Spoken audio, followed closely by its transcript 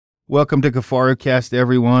Welcome to KafaruCast,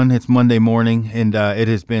 everyone. It's Monday morning, and it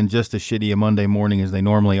has been just as shitty a Monday morning as they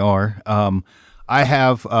normally are. I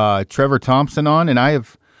have Trevor Thompson on, and I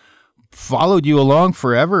have followed you along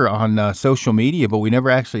forever on social media, but we never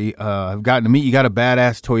actually have gotten to meet. You got a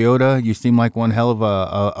badass Toyota. You seem like one hell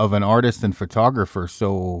of an artist and photographer,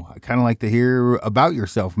 so I kind of like to hear about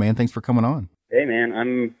yourself, man. Thanks for coming on. Hey, man,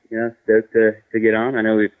 I'm stoked to get on. I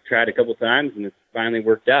know we've tried a couple times, and it's finally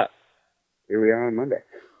worked out. Here we are on Monday.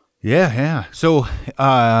 Yeah. So,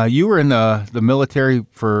 you were in the military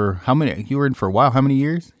for how many? You were in for a while. How many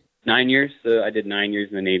years? 9 years. So I did 9 years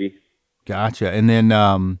in the Navy. Gotcha. And then,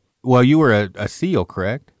 you were a SEAL,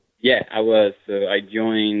 correct? Yeah, I was. So I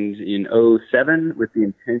joined in '07 with the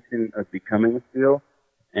intention of becoming a SEAL,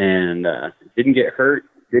 and didn't get hurt,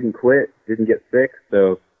 didn't quit, didn't get sick.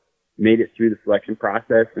 So made it through the selection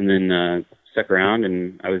process, and then stuck around.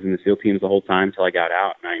 And I was in the SEAL teams the whole time until I got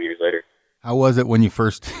out 9 years later. How was it when you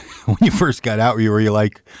first got out? Were you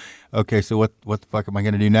like, okay, so what the fuck am I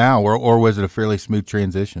going to do now? Or was it a fairly smooth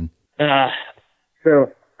transition? So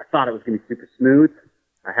I thought it was going to be super smooth.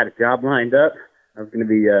 I had a job lined up. I was going to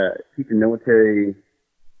be teaching military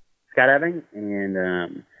skydiving,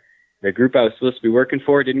 and the group I was supposed to be working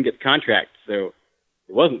for didn't get the contract, so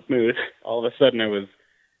it wasn't smooth. All of a sudden I was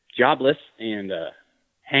jobless and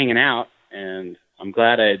hanging out, and I'm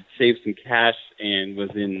glad I had saved some cash and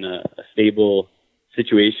was in a stable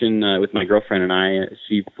situation with my girlfriend and I.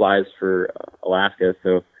 She flies for Alaska,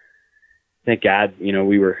 so thank God,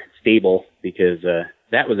 we were stable, because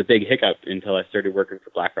that was a big hiccup until I started working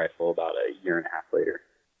for Black Rifle about a year and a half later.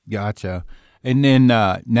 Gotcha. And then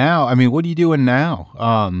now, what are you doing now?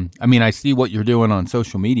 I see what you're doing on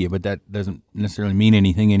social media, but that doesn't necessarily mean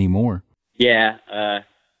anything anymore. Yeah,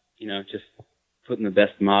 just putting the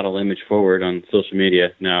best model image forward on social media.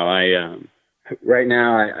 No, right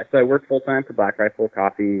now I work full time for Black Rifle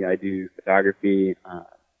Coffee. I do photography.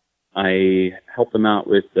 I help them out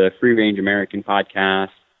with the Free Range American podcast,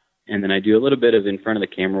 and then I do a little bit of in front of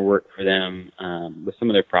the camera work for them with some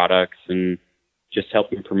of their products, and just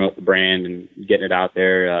helping promote the brand and getting it out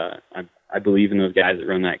there. I believe in those guys that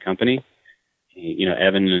run that company.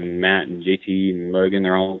 Evan and Matt and JT and Logan,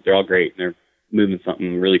 they're all great, and they're moving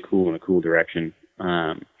something really cool in a cool direction.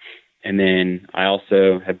 And then I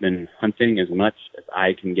also have been hunting as much as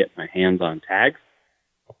I can get my hands on tags,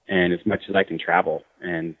 and as much as I can travel,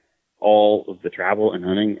 and all of the travel and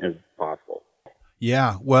hunting as possible.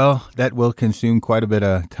 Yeah, well, that will consume quite a bit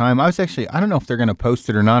of time. I don't know if they're going to post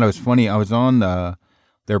it or not. It was funny. I was on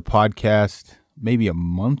their podcast maybe a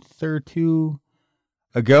month or two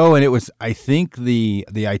ago, and it was, I think the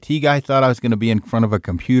IT guy thought I was going to be in front of a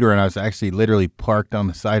computer, and I was actually literally parked on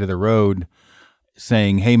the side of the road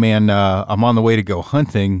saying, "Hey man, I'm on the way to go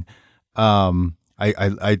hunting."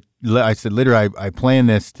 I said literally, I planned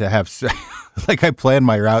this to have like I planned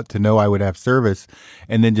my route to know I would have service,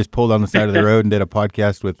 and then just pulled on the side of the road and did a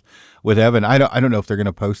podcast with Evan. I don't know if they're going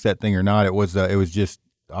to post that thing or not. It was just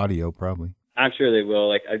audio probably. I'm sure they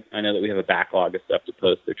will. I know that we have a backlog of stuff to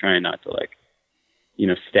post. They're trying not to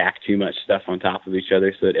stack too much stuff on top of each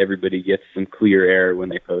other so that everybody gets some clear air when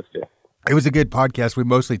they post it. It was a good podcast. We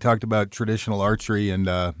mostly talked about traditional archery and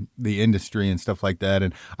the industry and stuff like that.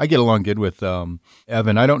 And I get along good with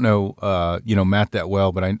Evan. I don't know Matt that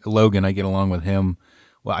well, but Logan, I get along with him.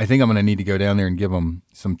 Well, I think I'm going to need to go down there and give him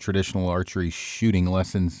some traditional archery shooting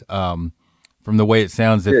lessons. From the way it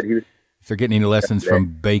sounds, if they're getting any lessons from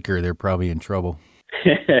Baker, they're probably in trouble.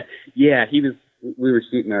 Yeah, we were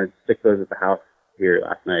shooting our stick bows at the house here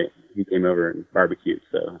last night. He came over and barbecued.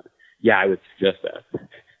 So yeah, I would suggest that.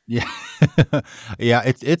 Yeah, yeah,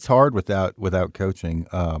 it's hard without coaching.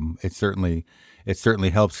 It certainly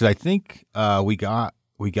helps, because I think we got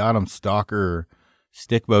him Stalker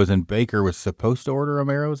stick bows, and Baker was supposed to order him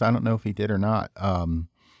arrows. I don't know if he did or not.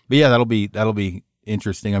 But yeah, that'll be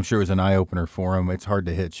interesting. I'm sure it was an eye opener for him. It's hard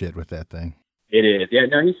to hit shit with that thing. It is. Yeah,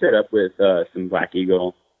 no, he set up with some Black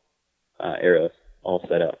Eagle arrows all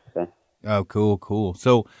set up. So. Oh, cool.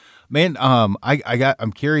 So, man,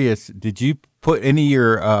 I'm curious. Did you put any of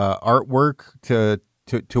your artwork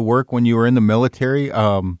to work when you were in the military,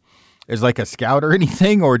 as like a scout or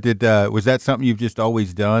anything, or was that something you've just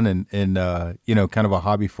always done and kind of a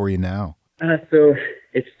hobby for you now? So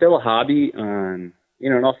it's still a hobby. And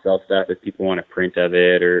I'll sell stuff if people want a print of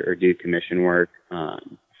it or do commission work.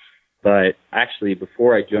 But actually,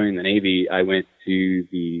 before I joined the Navy, I went to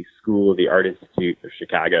the School of the Art Institute of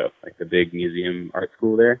Chicago, like the big museum art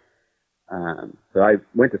school there. So I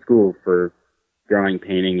went to school for drawing,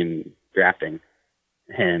 painting, and drafting,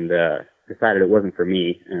 and decided it wasn't for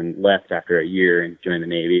me, and left after a year and joined the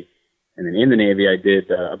Navy. And then in the Navy, I did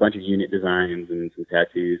a bunch of unit designs and some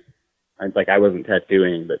tattoos. I wasn't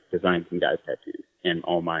tattooing, but designed some guys' tattoos and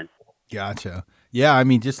all mine. Gotcha. Yeah, I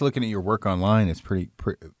mean, just looking at your work online is pretty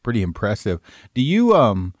impressive. Do you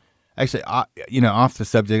actually, off the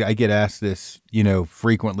subject, I get asked this,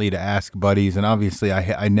 frequently to ask buddies, and obviously,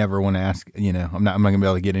 I never want to ask. I'm not gonna be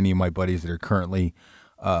able to get any of my buddies that are currently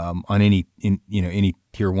on any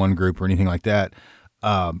tier 1 group or anything like that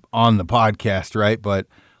on the podcast, right? But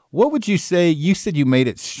what would you say? You said you made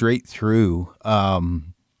it straight through,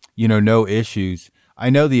 no issues. I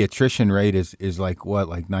know the attrition rate is like what,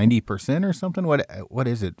 like 90% or something. What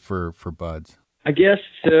is it for buds? I guess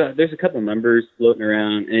there's a couple numbers floating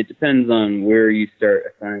around, and it depends on where you start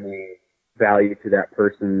assigning value to that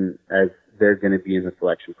person as they're going to be in the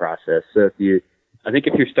selection process. So I think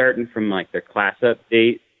if you're starting from like their class up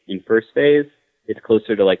date in first phase, it's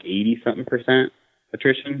closer to like 80-something%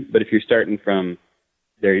 attrition. But if you're starting from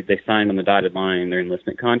they signed on the dotted line their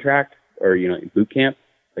enlistment contract or in boot camp,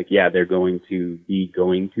 they're going to be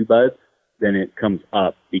going to buds, then it comes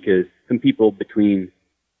up because some people between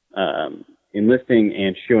enlisting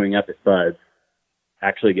and showing up at buds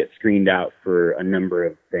actually get screened out for a number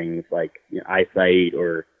of things like eyesight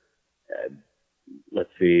or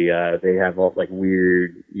they have all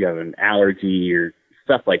you have an allergy or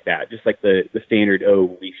stuff like that, just like the standard,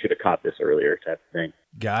 we should have caught this earlier type of thing.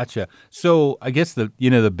 Gotcha. So I guess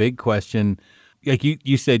the big question, like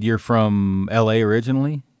you said, you're from LA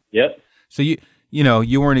originally? Yep. So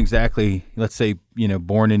you weren't exactly, let's say,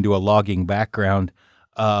 born into a logging background,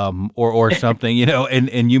 or something,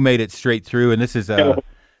 and you made it straight through. And this is a,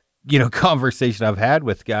 conversation I've had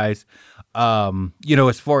with guys,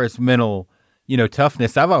 as far as mental,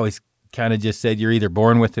 toughness. I've always kind of just said you're either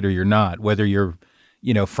born with it or you're not, whether you're,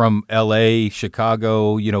 from LA,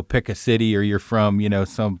 Chicago, pick a city, or you're from,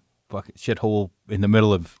 some fucking shithole in the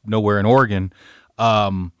middle of nowhere in Oregon.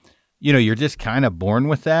 You're just kind of born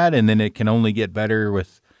with that, and then it can only get better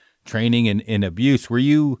with training and abuse.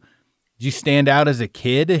 Did you stand out as a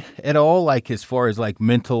kid at all, like as far as like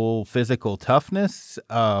mental, physical toughness?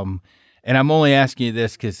 And I'm only asking you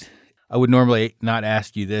this because I would normally not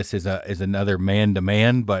ask you this as another man to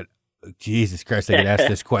man, but Jesus Christ, I get asked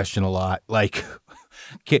this question a lot. Like,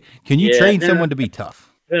 can you train someone to be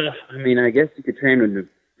tough? I mean, I guess you could train them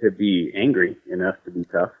to be angry enough to be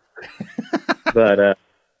tough, but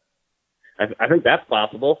I think that's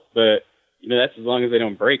possible. But that's as long as they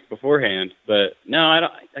don't break beforehand. But no, I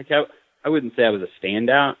don't. I wouldn't say I was a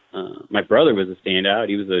standout. My brother was a standout.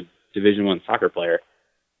 He was a Division I soccer player,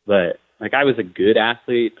 but I was a good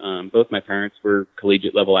athlete. Both my parents were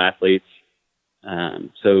collegiate level athletes.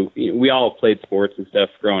 So we all played sports and stuff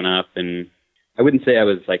growing up, and I wouldn't say I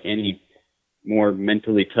was any more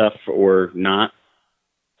mentally tough or not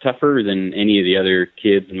tougher than any of the other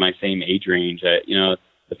kids in my same age range. The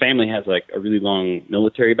family has a really long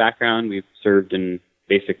military background. We've served in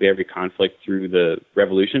basically every conflict through the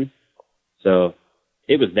Revolution. So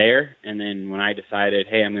it was there. And then when I decided,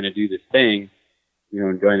 hey, I'm going to do this thing,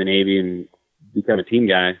 and join the Navy and become a team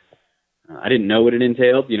guy, I didn't know what it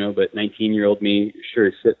entailed, but 19-year-old me sure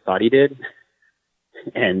as shit thought he did.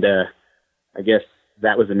 And I guess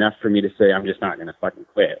that was enough for me to say, I'm just not going to fucking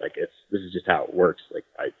quit. This is just how it works.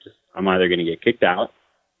 I'm either going to get kicked out,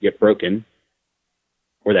 get broken,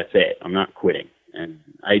 or that's it. I'm not quitting. And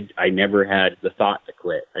I never had the thought to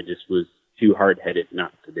quit. I just was too hard-headed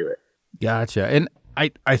not to do it. Gotcha. And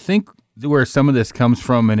I think where some of this comes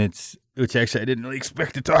from, and which actually I didn't really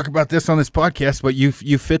expect to talk about this on this podcast, but you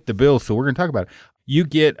fit the bill, so we're going to talk about it. You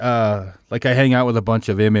get, I hang out with a bunch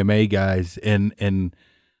of MMA guys, and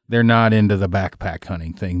they're not into the backpack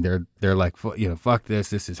hunting thing. They're like, fuck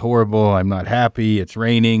this is horrible, I'm not happy, it's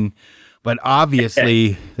raining. But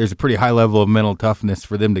obviously, there's a pretty high level of mental toughness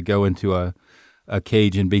for them to go into a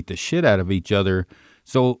cage and beat the shit out of each other.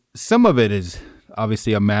 So some of it is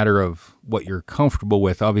obviously a matter of what you're comfortable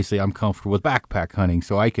with. Obviously, I'm comfortable with backpack hunting,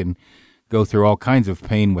 so I can go through all kinds of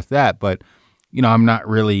pain with that. But, I'm not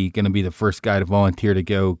really going to be the first guy to volunteer to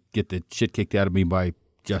go get the shit kicked out of me by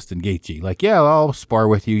Justin Gaethje. I'll spar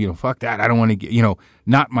with you. Fuck that. I don't want to get,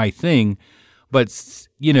 not my thing. But,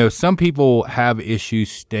 some people have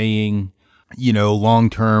issues staying,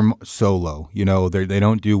 long-term solo. They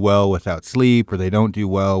don't do well without sleep, or they don't do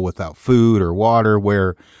well without food or water,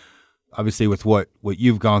 where obviously with what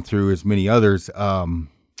you've gone through, as many others,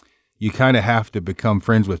 you kind of have to become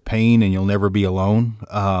friends with pain, and you'll never be alone,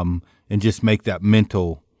 and just make that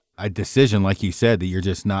mental decision, like you said, that you're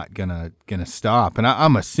just not gonna stop. And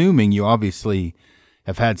I'm assuming you obviously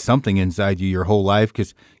have had something inside you your whole life,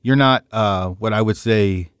 because you're not what I would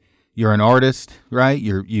say, you're an artist, right?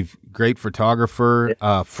 You've great photographer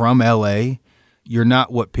from LA. You're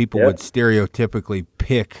not what people would stereotypically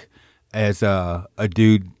pick as a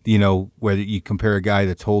dude, you know, where you compare a guy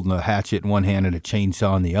that's holding a hatchet in one hand and a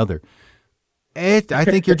chainsaw in the other. I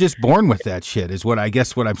think you're just born with that shit is what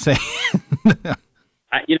I'm saying.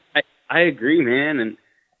 I agree, man. And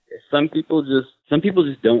some people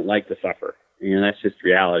just don't like to suffer. You know, that's just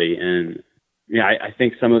reality. And yeah, I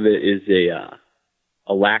think some of it is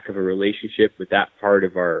a lack of a relationship with that part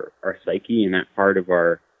of our psyche and that part of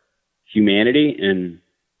our humanity. And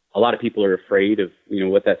a lot of people are afraid of, you know,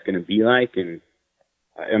 what that's going to be like. And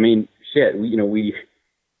I mean, shit, we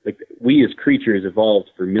as creatures evolved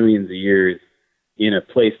for millions of years in a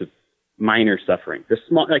place of minor suffering, the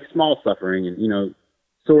small suffering and, you know,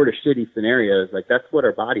 sort of shitty scenarios. Like that's what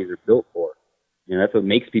our bodies are built for. You know, that's what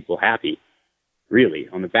makes people happy, really,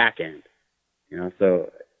 on the back end. You know,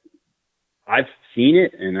 so I've seen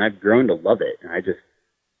it and I've grown to love it. And I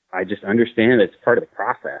just understand that it's part of the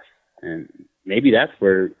process. And maybe that's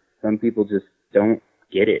where some people just don't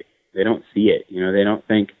get it. They don't see it. You know, they don't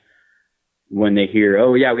think when they hear,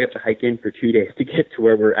 oh yeah, we have to hike in for 2 days to get to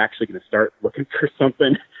where we're actually going to start looking for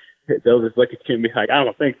something. They'll just look at you and be like, I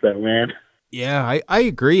don't think so, man. Yeah, I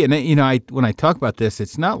agree. And, you know, when I talk about this,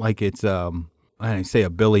 it's not like it's, I say a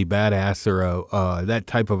Billy Badass or that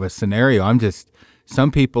type of a scenario.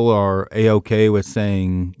 Some people are A-okay with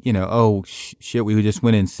saying, you know, oh, shit, we just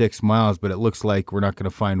went in 6 miles, but it looks like we're not going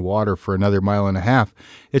to find water for another mile and a half.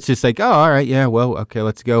 It's just like, oh, all right, yeah, well, okay,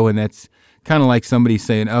 let's go. And that's kind of like somebody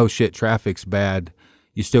saying, oh, shit, traffic's bad.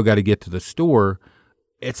 You still got to get to the store.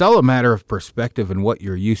 It's all a matter of perspective and what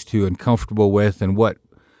you're used to and comfortable with, and what,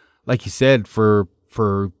 like you said, for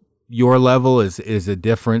your level is a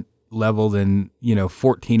different level than, you know,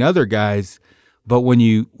 14 other guys. But when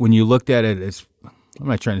you looked at it as, what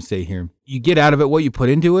am I trying to say here? You get out of it what you put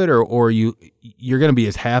into it, or you're going to be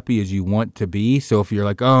as happy as you want to be. So if you're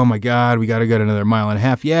like, oh my God, we got to go another mile and a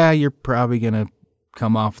half, yeah, you're probably going to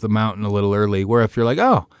come off the mountain a little early. Where if you're like,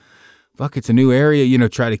 oh, fuck, it's a new area, you know,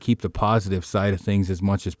 try to keep the positive side of things as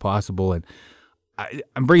much as possible. And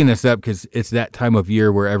I'm bringing this up because it's that time of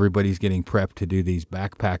year where everybody's getting prepped to do these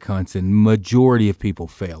backpack hunts, and majority of people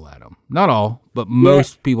fail at them. Not all, but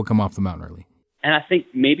most people come off the mountain early. And I think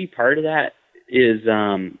maybe part of that is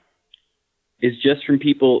just from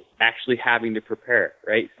people actually having to prepare,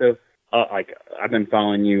 right? So, like I've been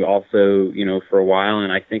following you also, you know, for a while,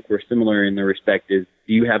 and I think we're similar in the respect is,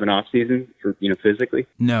 do you have an off season for, you know, physically?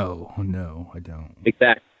 No, I don't.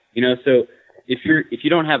 Exactly. You know, so if you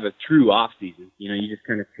don't have a true off season, you know, you just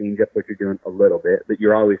kind of change up what you're doing a little bit, but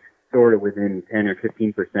you're always sort of within 10 or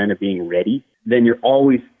 15% of being ready, then you're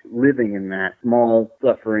always living in that small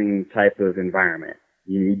suffering type of environment.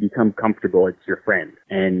 You become comfortable. It's your friend.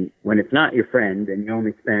 And when it's not your friend and you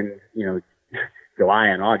only spend, you know, July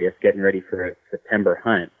and August getting ready for a September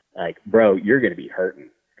hunt, like, bro, you're going to be hurting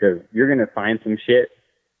because you're going to find some shit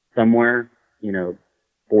somewhere, you know,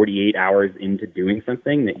 48 hours into doing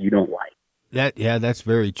something that you don't like. That's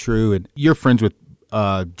very true. And you're friends with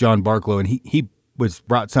John Barklow, and he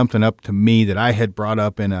brought something up to me that I had brought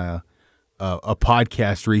up in a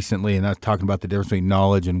podcast recently, and I was talking about the difference between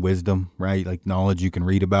knowledge and wisdom, right? Like knowledge you can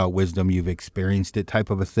read about, wisdom you've experienced it, type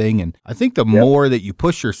of a thing. And I think the more that you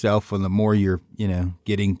push yourself and the more you're, you know,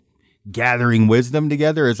 gathering wisdom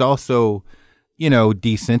together is also, you know,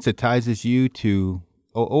 desensitizes you to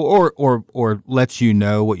or lets you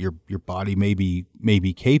know what your body may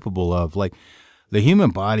be capable of. Like the human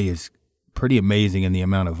body is pretty amazing in the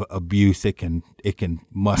amount of abuse it can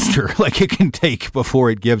muster, like it can take before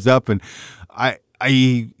it gives up. And I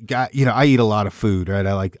eat a lot of food, right?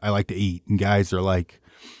 I like to eat, and guys are like,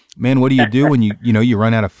 man, what do you do when you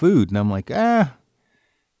run out of food? And I'm like,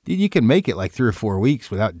 dude, you can make it like 3 or 4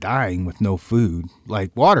 weeks without dying with no food.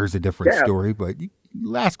 Like water's a different story, but you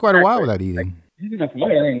last quite a while without eating. Enough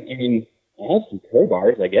water, I mean, I have some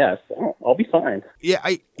crowbars, I guess. I'll be fine.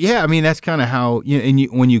 I mean, that's kind of how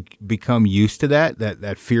when you become used to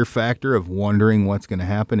that fear factor of wondering what's going to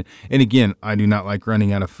happen. And again, I do not like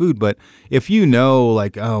running out of food, but if you know,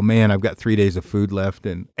 like, oh man, I've got 3 days of food left,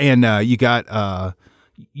 and you got,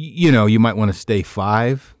 you might want to stay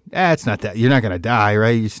 5. It's not that you're not going to die, right?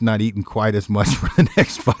 You're just not eating quite as much for the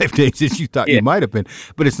next 5 days as you thought you might have been,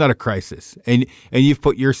 but it's not a crisis. And you've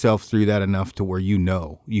put yourself through that enough to where, you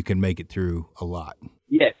know, you can make it through a lot.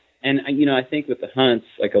 Yeah. And, you know, I think with the hunts,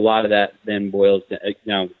 like a lot of that then boils down.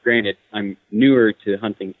 Now, granted, I'm newer to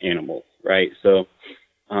hunting animals, right? So,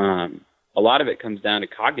 a lot of it comes down to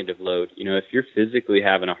cognitive load. You know, if you're physically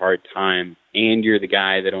having a hard time and you're the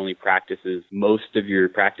guy that only practices most of your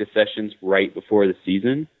practice sessions right before the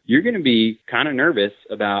season, you're going to be kind of nervous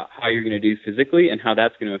about how you're going to do physically and how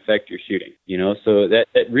that's going to affect your shooting. You know, so that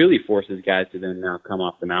really forces guys to then now come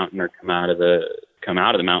off the mountain or come out of the come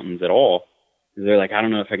out of the mountains at all. They're like, I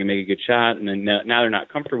don't know if I can make a good shot. And then now they're not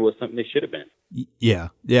comfortable with something they should have been. Yeah.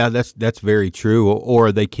 Yeah. That's very true.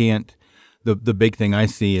 Or they can't, the big thing I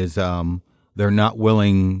see is, they're not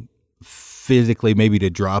willing physically maybe to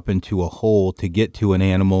drop into a hole to get to an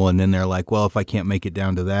animal. And then they're like, well, if I can't make it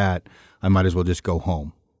down to that, I might as well just go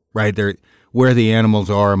home. Right. They're where the animals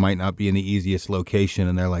are might not be in the easiest location.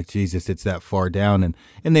 And they're like, Jesus, it's that far down.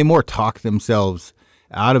 And they more talk themselves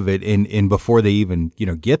out of it and before they even,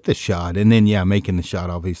 get the shot. And then, making the shot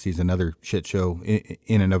obviously is another shit show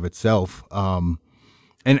in and of itself.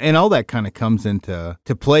 And all that kind of comes into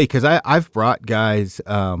play because I've brought guys,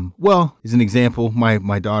 as an example,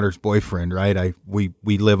 my daughter's boyfriend, right? We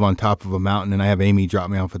live on top of a mountain and I have Amy drop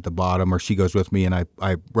me off at the bottom or she goes with me and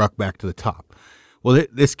I ruck back to the top. Well,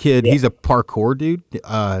 this kid, he's a parkour dude,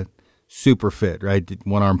 super fit, right? Did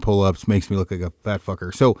one arm pull-ups, makes me look like a fat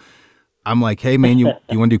fucker. So I'm like, hey, man, you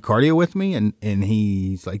want to do cardio with me? And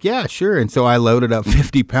he's like, yeah, sure. And so I loaded up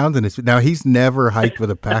 50 pounds in his. Now, he's never hiked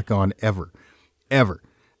with a pack on ever.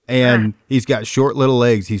 And he's got short little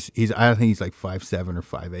legs. I think he's like 5'7" or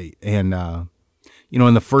 5'8". And,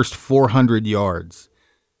 in the first 400 yards,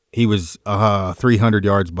 he was 300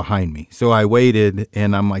 yards behind me. So I waited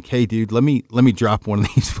and I'm like, hey, dude, let me drop one of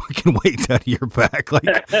these fucking weights out of your back.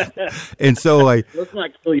 And so let's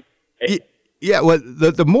not kill you. Yeah, well,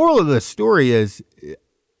 the moral of the story is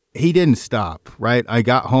he didn't stop, right? I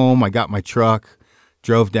got home, I got my truck,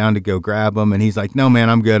 drove down to go grab him, and he's like, no, man,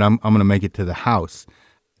 I'm good. I'm going to make it to the house.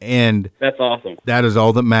 And that's awesome. That is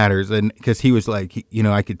all that matters. And because he was like,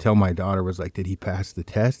 I could tell my daughter was like, did he pass the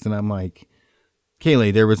test? And I'm like,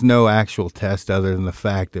 Kaylee, there was no actual test other than the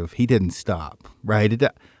fact of he didn't stop, right? I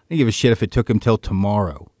didn't give a shit if it took him till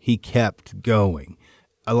tomorrow. He kept going.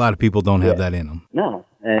 A lot of people don't have that in them. No.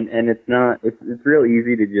 And it's not, it's real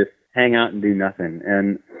easy to just hang out and do nothing.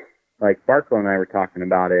 And like Barkle and I were talking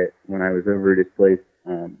about it when I was over at his place,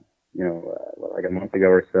 like a month ago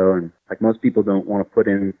or so. And like most people don't want to put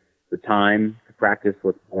in the time to practice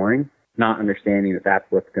what's boring, not understanding that that's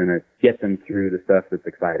what's going to get them through the stuff that's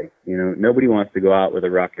exciting. Nobody wants to go out with a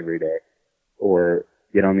ruck every day or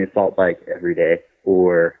get on the assault bike every day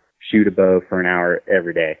or shoot a bow for an hour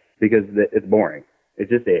every day because it's boring. It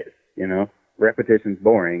just is, repetition's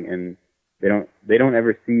boring and they don't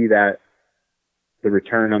ever see that the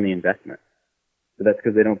return on the investment. So that's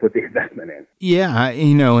because they don't put the investment in. Yeah,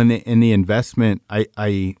 in the investment, I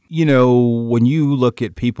when you look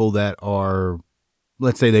at people that are,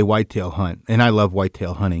 let's say they whitetail hunt, and I love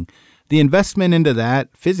whitetail hunting, the investment into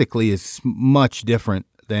that physically is much different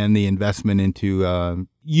than the investment into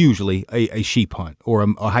usually a sheep hunt or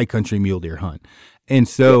a high country mule deer hunt. And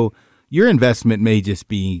so your investment may just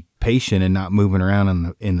be patient and not moving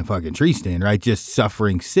around in the fucking tree stand, right? Just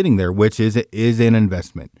suffering sitting there, which is an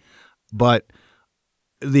investment. But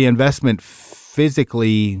the investment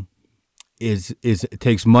physically it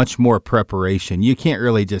takes much more preparation. You can't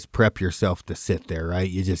really just prep yourself to sit there, right?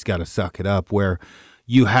 You just got to suck it up where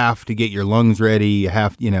you have to get your lungs ready. You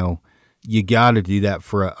have, you got to do that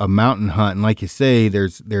for a mountain hunt. And like you say,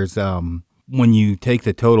 there's when you take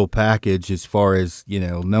the total package as far as,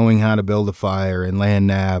 knowing how to build a fire and land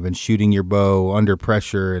nav and shooting your bow under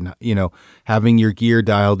pressure and, having your gear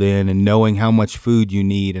dialed in and knowing how much food you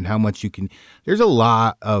need and how much you can, there's a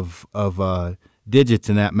lot of digits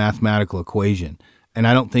in that mathematical equation. And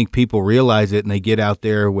I don't think people realize it and they get out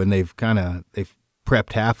there when they've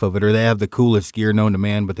prepped half of it or they have the coolest gear known to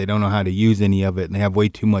man, but they don't know how to use any of it and they have way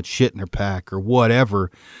too much shit in their pack or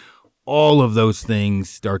whatever. All of those things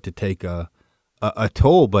start to take a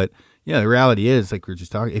toll. But the reality is, like we were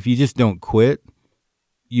just talking, if you just don't quit,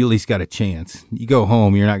 you at least got a chance. You go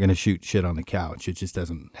home, you're not going to shoot shit on the couch. It just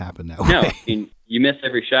doesn't happen that way. No, I mean, you miss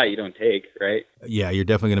every shot you don't take, right? Yeah, you're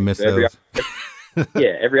definitely going to miss those.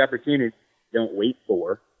 Every opportunity you don't wait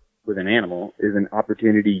for with an animal is an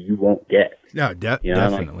opportunity you won't get. No,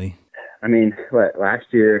 definitely. Last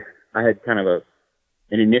year I had kind of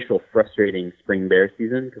an initial frustrating spring bear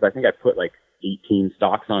season because I think I put like 18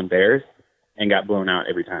 stalks on bears and got blown out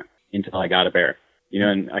every time until I got a bear.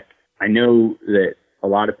 And I know that a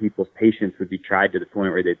lot of people's patience would be tried to the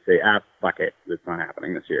point where they'd say, fuck it, it's not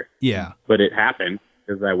happening this year. Yeah. But it happened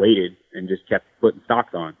because I waited and just kept putting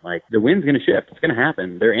stalks on. Like, the wind's going to shift. It's going to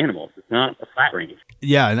happen. They're animals. It's not a flat range.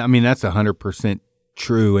 Yeah, and I mean, that's 100%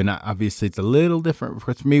 true. And obviously it's a little different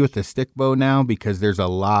for me with the stick bow now because there's a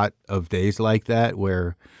lot of days like that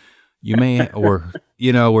where you may, where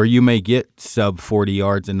you may get sub 40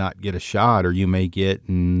 yards and not get a shot, or you may get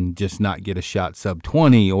and just not get a shot sub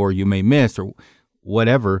 20, or you may miss or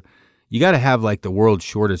whatever. You got to have like the world's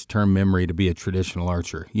shortest term memory to be a traditional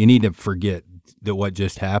archer. You need to forget that what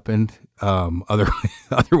just happened.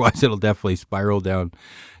 Otherwise it'll definitely spiral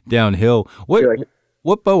downhill.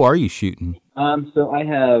 What bow are you shooting? So I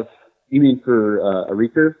have. You mean for a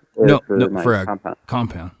recurve or No, my for a compound?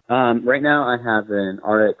 compound. Right now I have an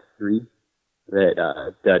RX3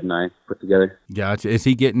 that Dud and I put together. Gotcha.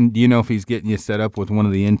 Do you know if he's getting you set up with one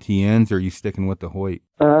of the NTNs, or are you sticking with the Hoyt?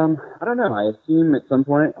 I don't know. I assume at some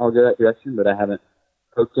point I'll go that direction, but I haven't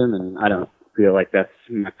poked him, and I don't feel like that's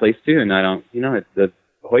my place to, and I don't, the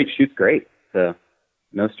Hoyt shoots great, so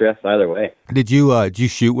no stress either way. Did you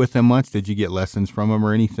shoot with him much? Did you get lessons from him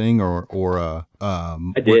or anything,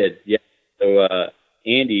 I did, yeah. So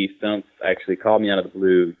Andy Stumps actually called me out of the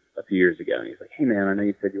blue a few years ago, and he's like, "Hey man, I know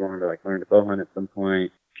you said you wanted to learn to bow hunt at some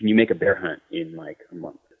point. Can you make a bear hunt in a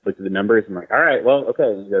month?" Looked at the numbers. I'm like, "All right, well, okay."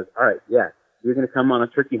 And he goes, "All right, yeah, you're gonna come on a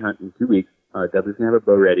turkey hunt in 2 weeks. Dudley's gonna have a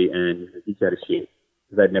bow ready, and he's gonna teach you how to shoot,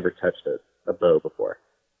 because I'd never touched a bow before."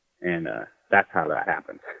 And that's how that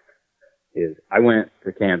happened. Is I went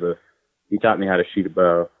to Kansas. He taught me how to shoot a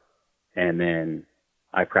bow, and then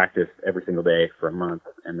I practiced every single day for a month,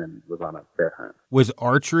 and then was on a bear hunt. Was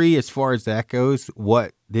archery, as far as that goes,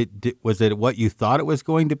 was it what you thought it was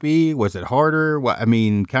going to be? Was it harder?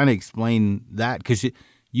 Kind of explain that, because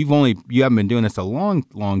you haven't been doing this a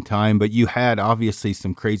long time, but you had obviously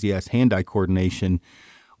some crazy ass hand-eye coordination.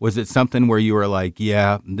 Was it something where you were like,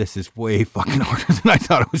 yeah, this is way fucking harder than I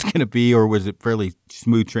thought it was going to be, or was it fairly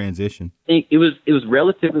smooth transition? I think it was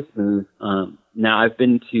relatively smooth. Now I've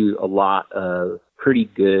been to a lot of pretty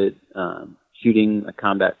good shooting a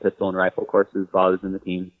combat pistol and rifle courses while I was in the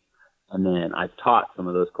team. And then I've taught some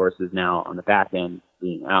of those courses now on the back end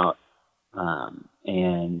being out.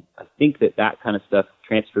 And I think that kind of stuff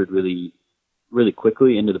transferred really, really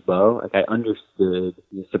quickly into the bow. I understood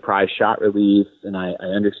the surprise shot release, and I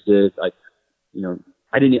understood,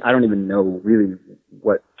 I don't even know really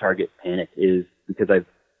what target panic is, because I've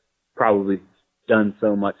probably done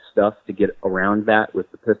so much stuff to get around that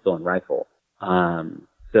with the pistol and rifle.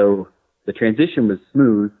 So the transition was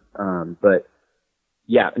smooth, but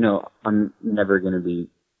yeah, no, I'm never going to be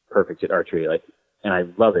perfect at archery. And I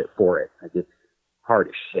love it for it. It's hard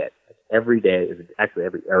as shit. Every day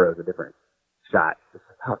every arrow is a different shot. It's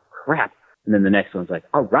like, oh crap. And then the next one's like,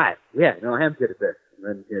 all right, yeah, no, I am good at this. And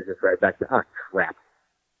then just right back to, oh crap.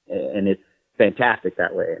 And it's fantastic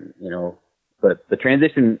that way. And, but the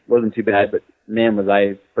transition wasn't too bad, but man, was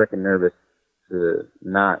I freaking nervous to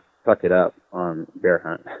not fuck it up on bear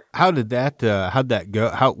hunt. How'd that go?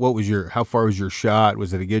 How far was your shot?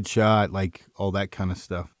 Was it a good shot? All that kind of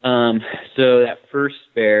stuff. So that first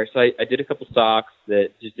bear, I did a couple stalks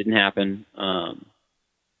that just didn't happen,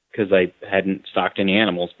 cause I hadn't stalked any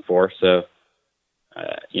animals before. So,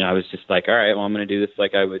 I was just like, all right, well, I'm going to do this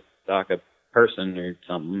like I would stalk a person or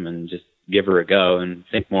something, and just give her a go and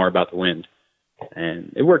think more about the wind.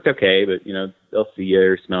 And it worked okay, but they'll see you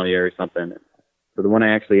or smell you or something. So the one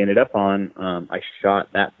I actually ended up on, I shot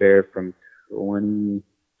that bear from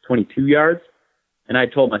 22 yards. And I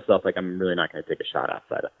told myself, I'm really not going to take a shot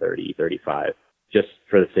outside of 30, 35, just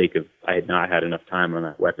for the sake of, I had not had enough time on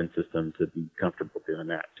that weapon system to be comfortable doing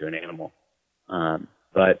that to an animal.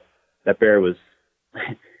 But that bear was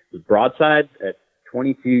broadside at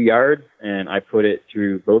 22 yards, and I put it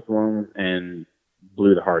through both lungs and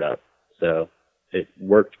blew the heart up. So it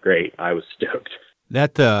worked great. I was stoked.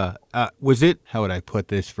 That was it. How would I put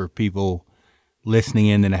this for people listening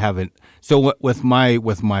in that haven't? So with my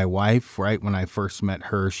wife, right? When I first met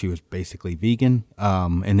her, she was basically vegan,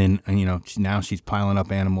 and then now she's piling up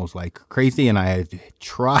animals like crazy. And I had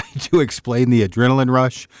tried to explain the adrenaline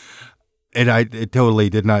rush, and it totally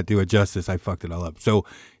did not do it justice. I fucked it all up. So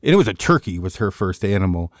it was a turkey was her first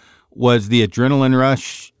animal. Was the adrenaline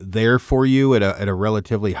rush there for you at a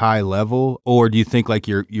relatively high level, or do you think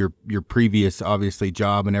your previous obviously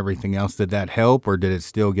job and everything else, did that help, or did it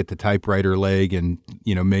still get the typewriter leg and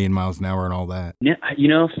million miles an hour and all that? Yeah,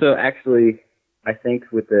 so actually, I think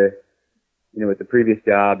with the previous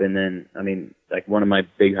job, and then one of my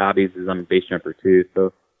big hobbies is I'm a base jumper too.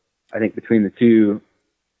 So I think between the two,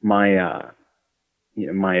 my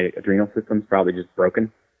my adrenal system's probably just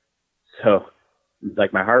broken. So.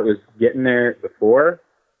 My heart was getting there before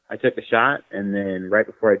I took the shot, and then right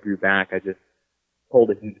before I drew back, I just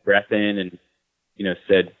pulled a huge breath in and,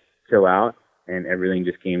 said, chill out, and everything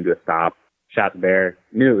just came to a stop. Shot the bear,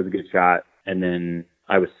 knew it was a good shot, and then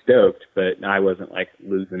I was stoked, but I wasn't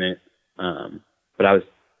losing it. But I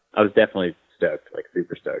was definitely stoked,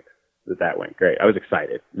 super stoked that went great. I was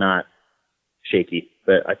excited, not shaky,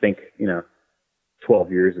 but I think,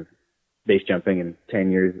 12 years of base jumping and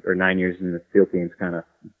 10 years or 9 years in the SEAL teams kind of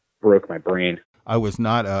broke my brain. I was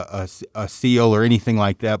not a SEAL or anything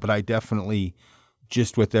like that, but I definitely,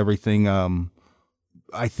 just with everything,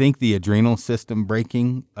 I think the adrenal system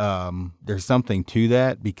breaking, there's something to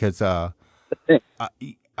that because guys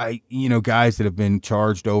that have been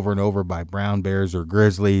charged over and over by brown bears or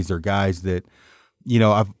grizzlies or guys that,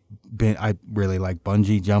 I really like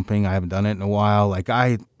bungee jumping. I haven't done it in a while. Like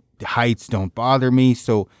heights don't bother me.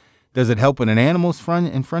 So does it help when an animal's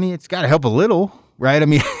in front of you? It's got to help a little, right? I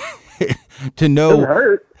mean, to know. Doesn't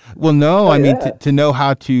hurt. Well, no, Oh, I mean, yeah. to know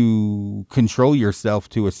how to control yourself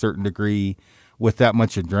to a certain degree with that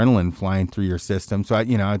much adrenaline flying through your system. So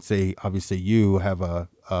I'd say obviously you have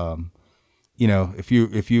if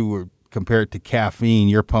you were compare it to caffeine,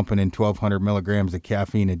 you're pumping in 1,200 milligrams of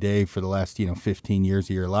caffeine a day for the last 15 years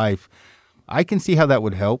of your life. I can see how that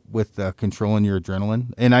would help with controlling your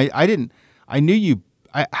adrenaline. And I knew you.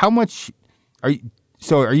 How much are you?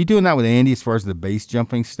 So are you doing that with Andy as far as the base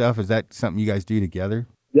jumping stuff? Is that something you guys do together?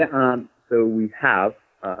 Yeah. So we have,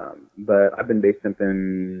 but I've been base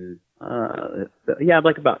jumping.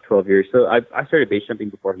 Like about 12 years. So I started base jumping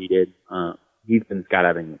before he did. He's been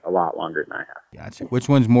skydiving a lot longer than I have. Gotcha. Which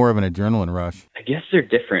one's more of an adrenaline rush? I guess they're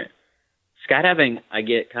different. Skydiving, I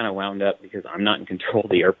get kind of wound up because I'm not in control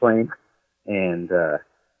of the airplane, and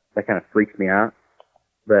that kind of freaks me out.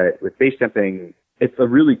 But with base jumping, it's a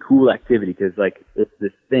really cool activity because it's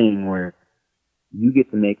this thing where you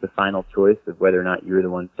get to make the final choice of whether or not you're the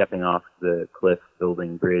one stepping off the cliff,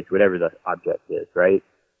 building, bridge, whatever the object is, right?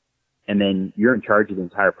 And then you're in charge of the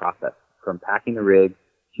entire process, from packing the rig,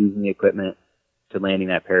 choosing the equipment, to landing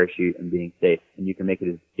that parachute and being safe. And you can make it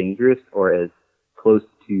as dangerous or as close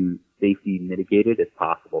to safety mitigated as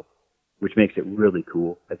possible, which makes it really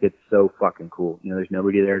cool. Like, it's so fucking cool. There's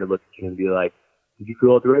nobody there to look at you and be like, did you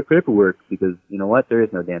fill out the right paperwork? Because you know what? There is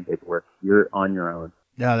no damn paperwork. You're on your own.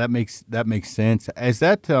 Yeah, that makes sense. Is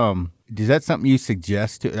that is that something you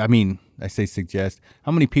suggest to? I mean, I say suggest.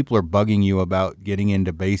 How many people are bugging you about getting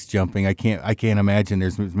into base jumping? I can't imagine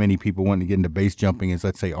there's as many people wanting to get into base jumping as,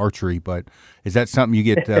 let's say, archery. But is that something you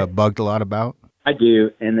get bugged a lot about? I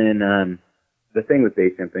do. And then the thing with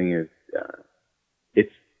base jumping is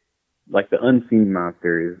it's like the unseen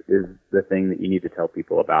monster is the thing that you need to tell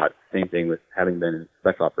people about. Same thing with having been in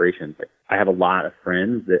special operations. Like, I have a lot of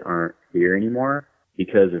friends that aren't here anymore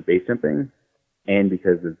because of base jumping and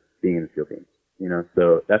because of being in the SEAL teams.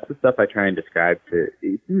 So that's the stuff I try and describe to,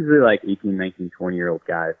 it's usually like 18, 19, 20-year-old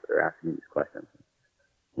guys that are asking me these questions.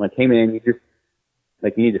 I'm like, hey man, you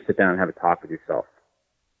need to sit down and have a talk with yourself.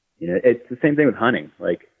 It's the same thing with hunting.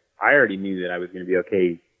 Like, I already knew that I was going to be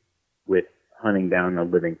okay with hunting down a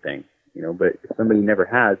living thing, but if somebody never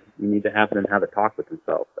has, you need to have them have a talk with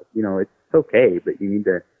themselves. Like, it's okay, but you need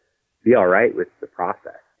to be all right with the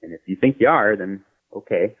process. And if you think you are, then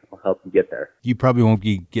okay, I'll help you get there. You probably won't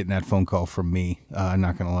be getting that phone call from me. I'm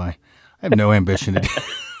not going to lie. I have no ambition to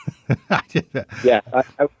do that. Yeah.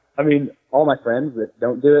 I mean, all my friends that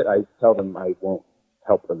don't do it, I tell them I won't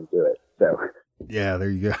help them do it. So. Yeah, there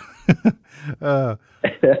you go.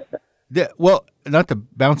 Well, not to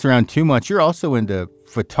bounce around too much, you're also into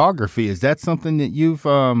photography. Is that something that you've,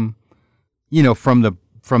 from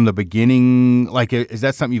the beginning, like, is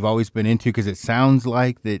that something you've always been into? Because it sounds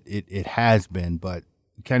like that it has been, but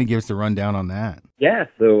kind of give us a rundown on that. Yeah,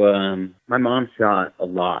 so my mom did a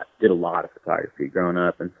lot of photography growing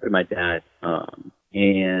up, and so did my dad.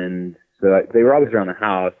 And so they were always around the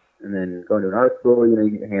house, and then going to an art school, you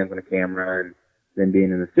get your hands on a camera, and then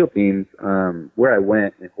being in the SEAL teams, where I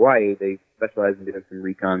went in Hawaii, they specialized in doing some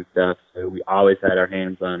recon stuff, so we always had our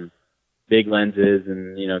hands on big lenses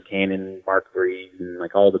and, Canon Mark IIIs and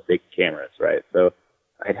like all the big cameras, right? So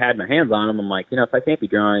I'd had my hands on them. I'm like, if I can't be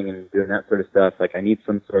drawing and doing that sort of stuff, like, I need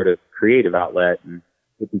some sort of creative outlet, and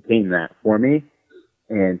it became that for me.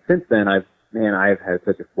 And since then, I've had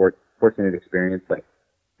such a fortunate experience. Like,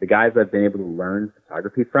 the guys I've been able to learn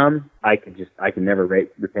photography from, I can never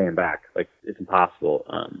repay them back. Like, it's impossible.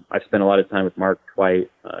 I've spent a lot of time with Mark Twight,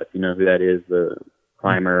 if you know who that is, the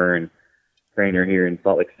climber and trainer here in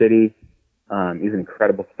Salt Lake City. He's an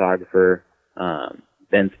incredible photographer.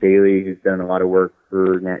 Ben Staley, who's done a lot of work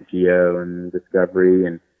for Nat Geo and Discovery,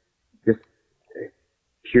 and just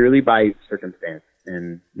purely by circumstance.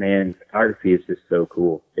 And man, photography is just so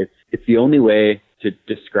cool. It's the only way to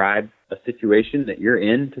describe a situation that you're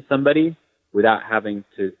in to somebody without having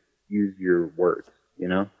to use your words,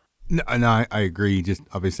 No, I agree. Just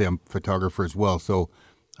obviously I'm a photographer as well. So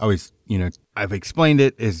I always, I've explained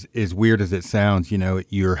it as weird as it sounds,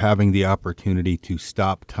 you're having the opportunity to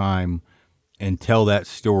stop time and tell that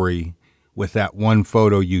story with that one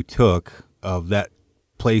photo you took of that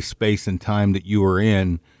place, space, and time that you were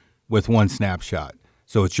in with one snapshot.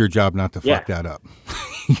 So it's your job not to Yeah. fuck that up.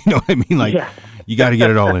 You know what I mean? Like, Yeah. you got to get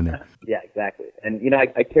it all in there. Yeah, exactly. And,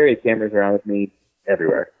 I carry cameras around with me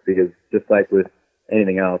everywhere because just like with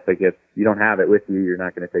anything else, like if you don't have it with you, you're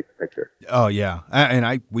not going to take the picture. Oh yeah,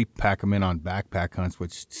 we pack them in on backpack hunts,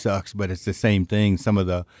 which sucks, but it's the same thing. Some of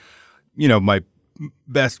the, my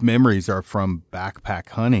best memories are from backpack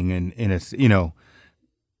hunting, and it's,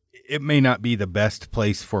 it may not be the best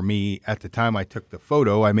place for me at the time I took the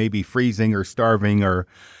photo. I may be freezing or starving or,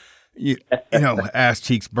 ass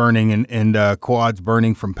cheeks burning and quads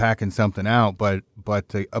burning from packing something out. But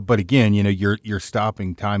again, you're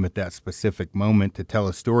stopping time at that specific moment to tell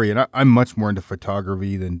a story. And I'm much more into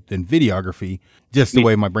photography than videography, just the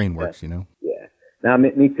way my brain works, Yeah. Now,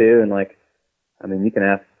 me too. And you can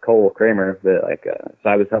ask Cole Kramer, but so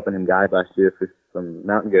I was helping him guide last year for some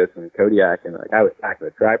mountain goats in Kodiak, and I was packing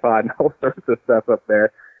a tripod and all sorts of stuff up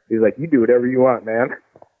there. He's like, "You do whatever you want, man."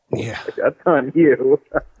 Yeah, that's on you.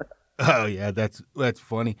 Oh yeah, that's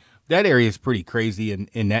funny. That area is pretty crazy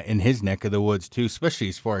in his neck of the woods too, especially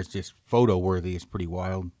as far as just photo worthy. It's pretty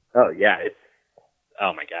wild. Oh yeah,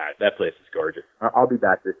 oh my god, that place is gorgeous. I'll be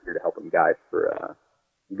back this year to help him guide for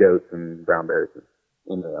goats and brown bears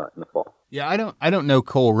in the fall. Yeah, I don't know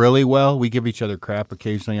Cole really well. We give each other crap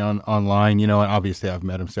occasionally online, and obviously I've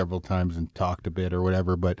met him several times and talked a bit or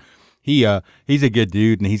whatever, but he's a good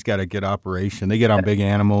dude and he's got a good operation. They get on big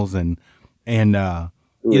animals and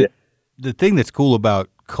the thing that's cool about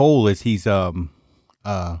Cole is he's what's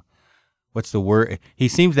the word? He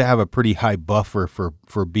seems to have a pretty high buffer for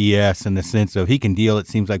BS in the sense of he can deal, it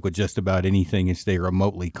seems like, with just about anything and stay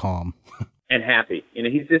remotely calm. And happy.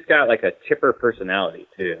 He's just got a chipper personality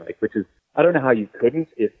too, which is, I don't know how you couldn't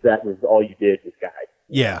if that was all you did was guide.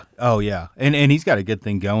 Yeah. Oh yeah. And he's got a good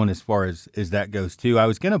thing going as far as that goes too. I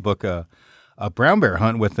was going to book a brown bear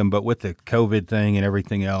hunt with him, but with the COVID thing and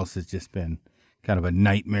everything else, it's just been kind of a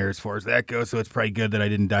nightmare as far as that goes. So it's probably good that I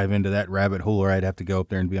didn't dive into that rabbit hole, or I'd have to go up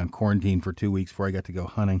there and be on quarantine for 2 weeks before I got to go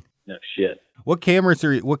hunting. No shit. What cameras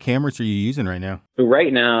are you using right now? So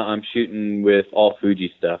right now I'm shooting with all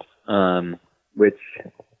Fuji stuff, which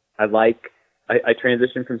I like. I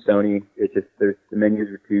transitioned from Sony. It's just the menus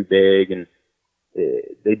were too big and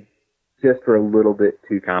they just were a little bit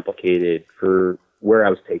too complicated for where I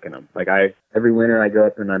was taking them. Every winter I go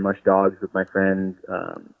up and I mush dogs with my friend,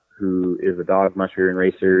 who is a dog musher and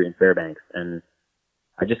racer in Fairbanks. And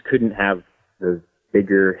I just couldn't have the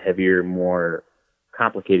bigger, heavier, more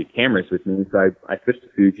complicated cameras with me. So I switched to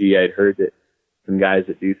Fuji. I'd heard that some guys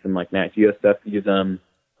that do some Nat Geo stuff use them,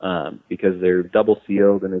 because they're double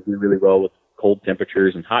sealed and they do really well with cold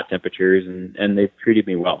temperatures and hot temperatures, and they've treated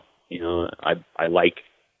me well. I like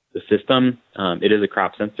the system. It is a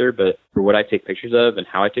crop sensor, but for what I take pictures of and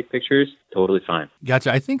how I take pictures, totally fine.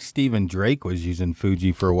 Gotcha. I think Stephen Drake was using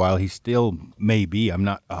Fuji for a while. He still may be. I'm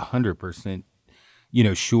not 100%,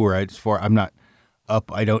 sure. I'm not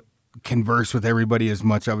up. I don't converse with everybody as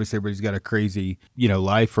much. Obviously, everybody's got a crazy,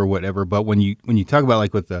 life or whatever. But when you talk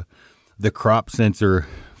about with the crop sensor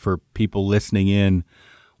for people listening in,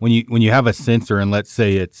 when you have a sensor and let's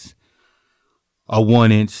say it's a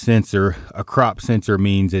 1-inch sensor, a crop sensor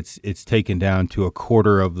means it's taken down to a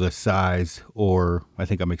quarter of the size, or I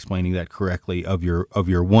think I'm explaining that correctly, of your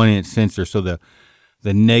 1-inch sensor. So the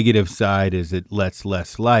negative side is it lets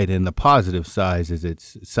less light, and the positive side is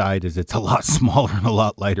it's a lot smaller and a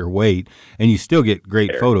lot lighter weight, and you still get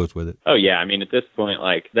great photos with it. Oh yeah, at this point,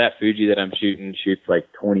 that Fuji that I'm shooting shoots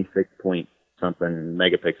 26 point something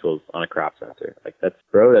megapixels on a crop sensor. That's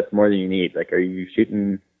more than you need. Are you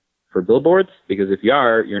shooting for billboards? Because if you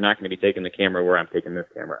are, you're not going to be taking the camera where I'm taking this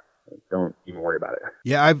camera. Don't even worry about it.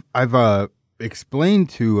 Yeah, I've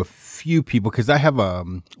explained to a few people, because I have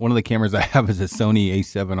one of the cameras I have is a Sony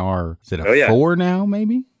A7R. Is it a 4 now?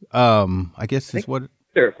 Maybe. I guess is what.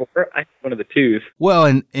 Sure, one of the 2s. Well,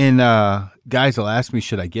 and guys will ask me,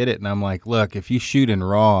 should I get it? And I'm like, look, if you shoot in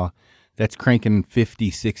RAW, that's cranking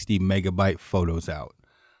 50, 60 megabyte photos out.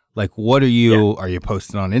 What are you? Yeah. Are you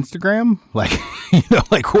posting on Instagram? What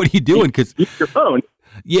are you doing? Because your phone.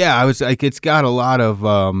 Yeah, I was like, it's got a lot of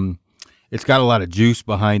juice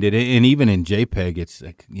behind it, and even in JPEG, it's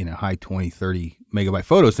high 20, 30 megabyte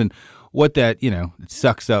photos, and what that it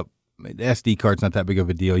sucks up. The SD card's not that big of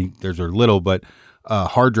a deal. Theirs are little, but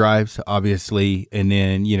hard drives, obviously, and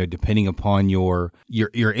then depending upon your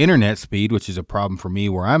internet speed, which is a problem for me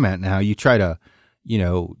where I'm at now. You try to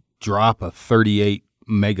drop a 38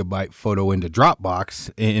 megabyte photo into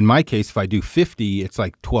Dropbox. In my case, if I do 50, it's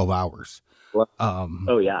 12 hours.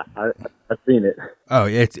 Oh yeah, I've seen it. Oh,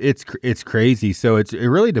 it's crazy. So it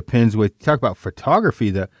really depends. With talk about photography,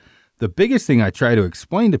 the biggest thing I try to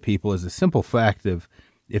explain to people is the simple fact of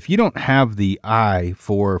if you don't have the eye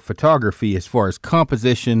for photography as far as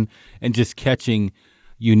composition and just catching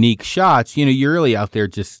unique shots, you're really out there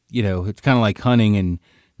just, it's kind of like hunting and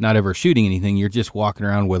not ever shooting anything. You're just walking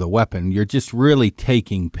around with a weapon. You're just really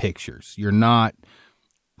taking pictures. You're not,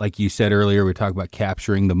 like you said earlier, we talked about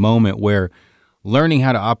capturing the moment, where learning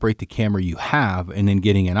how to operate the camera you have and then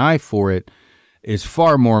getting an eye for it is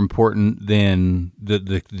far more important than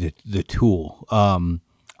the tool.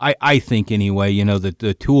 I think anyway, that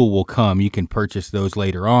the tool will come. You can purchase those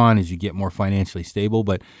later on as you get more financially stable.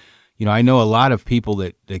 But, I know a lot of people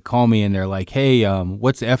that call me and they're like, hey,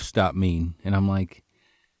 what's f-stop mean? And I'm like,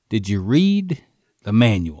 did you read the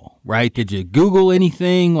manual, right? Did you Google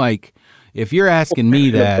anything? Like, if you're asking me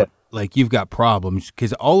that, like, you've got problems,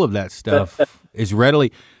 because all of that stuff is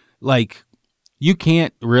readily, like, you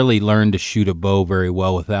can't really learn to shoot a bow very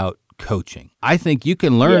well without coaching. I think you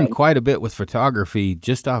can learn quite a bit with photography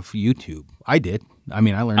just off YouTube. I did. I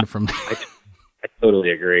mean, I learned it from. I totally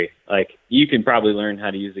agree. Like, you can probably learn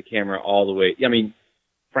how to use the camera all the way. I mean,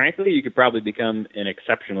 frankly, you could probably become an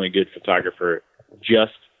exceptionally good photographer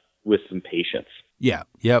just with some patience. Yeah.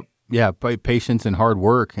 Yep. Yeah. Patience and hard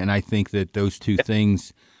work. And I think that those two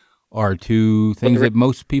things are two things that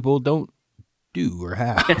most people don't do or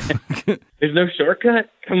have. There's no shortcut?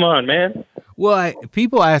 Come on, man. Well,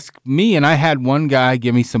 people ask me, and I had one guy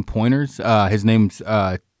give me some pointers. His name's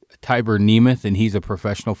Tiber Nemeth, and he's a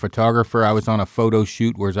professional photographer. I was on a photo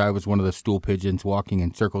shoot where I was one of the stool pigeons walking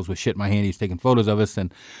in circles with shit in my hand. He was taking photos of us,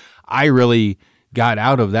 and I really got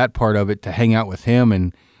out of that part of it to hang out with him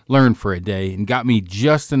and learn for a day, and got me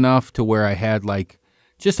just enough to where I had, like,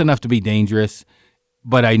 just enough to be dangerous,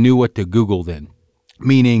 but I knew what to Google then,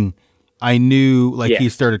 meaning I knew, like, he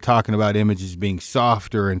started talking about images being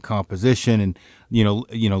softer and composition and,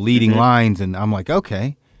 leading lines. And I'm like,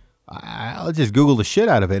 okay, I'll just Google the shit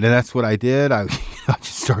out of it. And that's what I did. I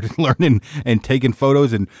just started learning and taking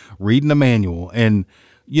photos and reading the manual. And,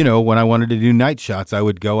 when I wanted to do night shots, I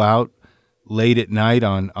would go out late at night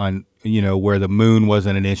on where the moon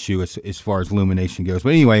wasn't an issue as far as illumination goes. But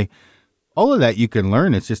anyway, all of that you can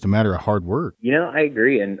learn. It's just a matter of hard work. I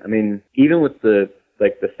agree. And I mean, even with the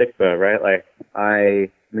stick bow, right? Like, I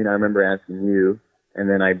remember asking you, and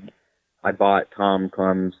then I bought Tom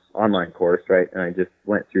Clum's online course, right? And I just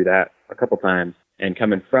went through that a couple times. And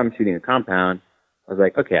coming from shooting a compound, I was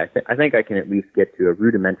like, okay, I think I can at least get to a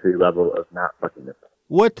rudimentary level of not fucking this up.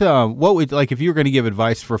 What would, like, if you were going to give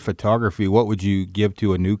advice for photography, what would you give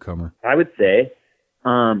to a newcomer? I would say,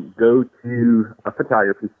 go to a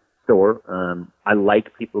photography store. I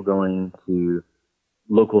like people going to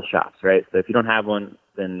local shops, right? So if you don't have one,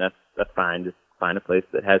 then that's fine. Just find a place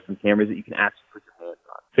that has some cameras that you can actually put your hands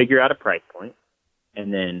on. Figure out a price point,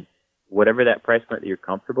 and then whatever that price point that you're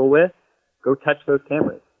comfortable with, go touch those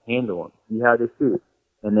cameras, handle them, see how they shoot,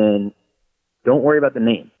 and then don't worry about the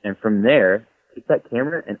name. And from there, take that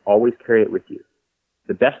camera and always carry it with you.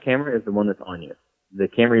 The best camera is the one that's on you. The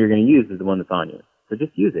camera you're going to use is the one that's on you. So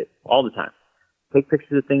just use it all the time. Take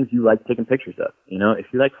pictures of things you like taking pictures of. If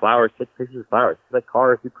you like flowers, take pictures of flowers. If you like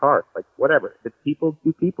cars, do cars. Like, whatever. If it's people,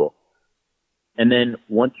 do people. And then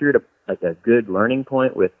once you're at a good learning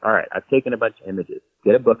point with, all right, I've taken a bunch of images.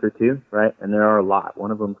 Get a book or two, right? And there are a lot.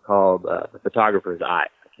 One of them's called The Photographer's Eye.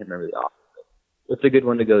 I can't remember the author. It's a good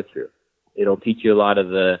one to go through. It'll teach you a lot of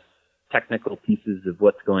the technical pieces of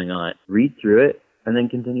what's going on. Read through it, and then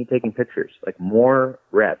continue taking pictures. Like, more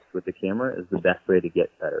reps with the camera is the best way to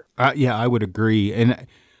get better. Yeah, I would agree. And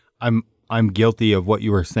I'm guilty of what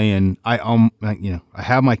you were saying. I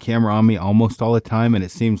have my camera on me almost all the time, and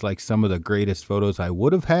it seems like some of the greatest photos I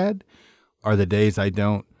would have had are the days I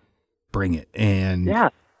don't bring it. And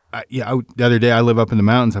the other day I live up in the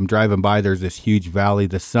mountains. I'm driving by. There's this huge valley.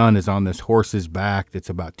 The sun is on this horse's back that's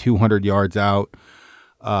about 200 yards out.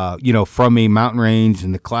 From me, mountain range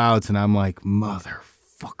and the clouds. And I'm like,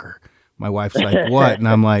 motherfucker. My wife's like, what? And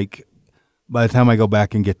I'm like, by the time I go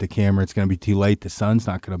back and get the camera, it's going to be too late. The sun's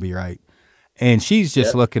not going to be right. And she's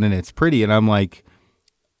just looking and it's pretty. And I'm like,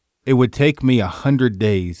 it would take me 100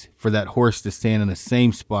 days for that horse to stand in the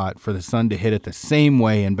same spot, for the sun to hit it the same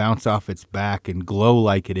way and bounce off its back and glow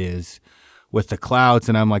like it is with the clouds.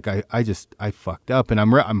 And I'm like, I fucked up. And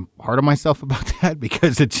I'm hard on myself about that,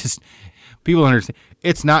 because it just, people understand.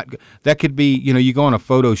 It's not, that could be, you go on a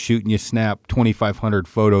photo shoot and you snap 2,500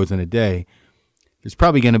 photos in a day. There's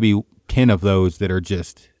probably going to be 10 of those that are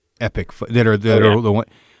just epic, are the one.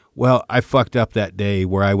 Well, I fucked up that day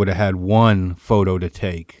where I would have had one photo to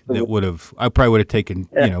take that I probably would have taken,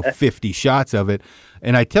 50 shots of it.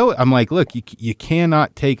 And I'm like, look, you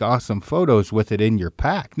cannot take awesome photos with it in your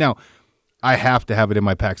pack. Now, I have to have it in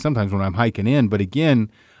my pack sometimes when I'm hiking in, but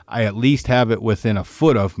again, I at least have it within a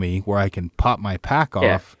foot of me where I can pop my pack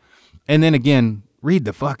off. And then again, read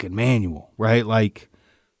the fucking manual, right? Like,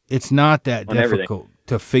 it's not that difficult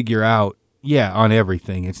to figure out. Yeah, on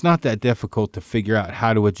everything. It's not that difficult to figure out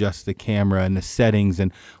how to adjust the camera and the settings.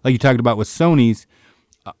 And like you talked about with Sony's,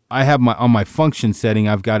 I have on my function setting,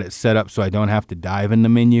 I've got it set up so I don't have to dive in the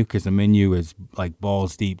menu because the menu is like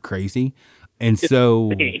balls deep crazy. And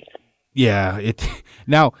so, yeah,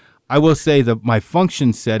 now I will say that my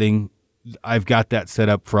function setting, I've got that set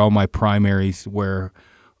up for all my primaries where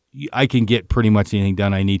I can get pretty much anything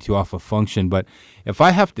done I need to off of function. But if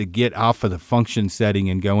I have to get off of the function setting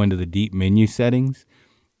and go into the deep menu settings,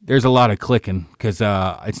 there's a lot of clicking because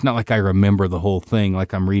it's not like I remember the whole thing.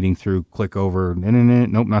 Like I'm reading through, click over,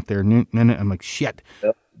 nope, not there. I'm like, shit.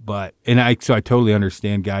 Yep. But, so I totally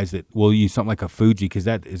understand guys that will use something like a Fuji because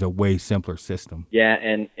that is a way simpler system. Yeah,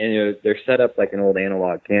 and they're set up like an old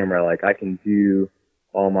analog camera. Like I can do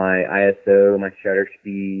all my ISO, my shutter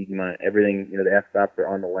speed, my everything, the f-stops are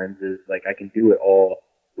on the lenses. Like I can do it all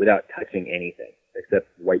without touching anything except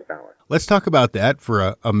white balance. Let's talk about that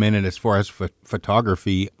for a minute as far as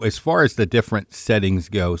photography, as far as the different settings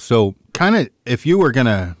go. So kind of, if you were going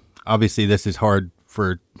to, obviously this is hard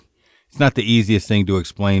it's not the easiest thing to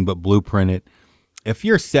explain, but blueprint it. If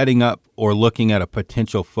you're setting up or looking at a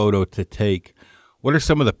potential photo to take, what are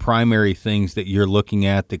some of the primary things that you're looking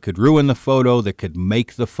at that could ruin the photo, that could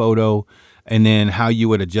make the photo, and then how you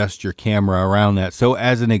would adjust your camera around that? So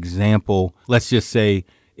as an example, let's just say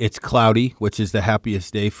it's cloudy, which is the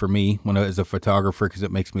happiest day for me as a photographer because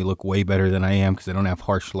it makes me look way better than I am because I don't have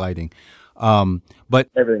harsh lighting. But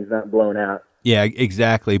everything's not blown out. Yeah,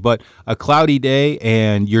 exactly. But a cloudy day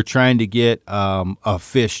and you're trying to get a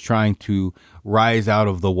fish trying to rise out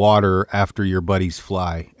of the water after your buddies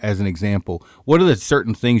fly, as an example. What are the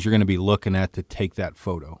certain things you're going to be looking at to take that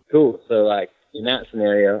photo? Cool. So, like, in that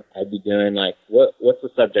scenario, I'd be doing, like, what's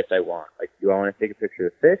the subject I want? Like, do I want to take a picture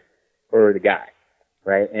of the fish or the guy,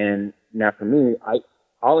 right? And now for me,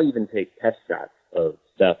 I'll even take test shots of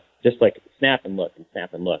stuff, just like snap and look.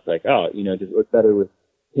 Like, does it look better with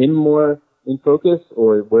him more in focus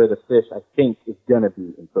or where the fish I think is going to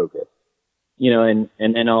be in focus? And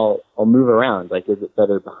then I'll move around. Like, is it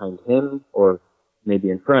better behind him or maybe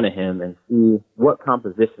in front of him, and see what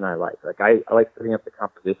composition I like. Like, I like setting up the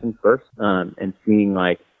composition first, and seeing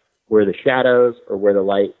like where the shadows or where the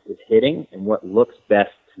light is hitting and what looks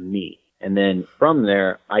best to me. And then from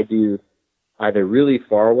there, I do either really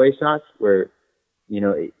far away shots where,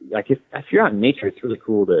 like if you're out in nature, it's really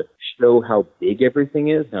cool to show how big everything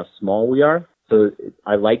is, how small we are. So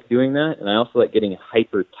I like doing that, and I also like getting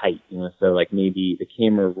hyper tight, so like maybe the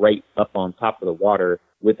camera right up on top of the water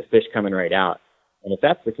with the fish coming right out. And if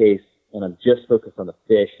that's the case, and I'm just focused on the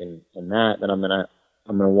fish and that, then I'm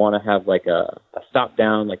gonna want to have like a stop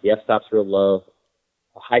down, like the f-stop's real low,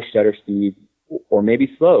 a high shutter speed, or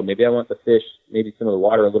maybe slow. Maybe I want the fish, maybe some of the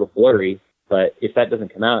water a little blurry, but if that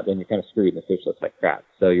doesn't come out, then you're kind of screwed and the fish looks like crap.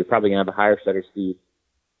 So you're probably gonna have a higher shutter speed,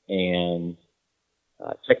 and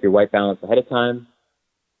check your white balance ahead of time,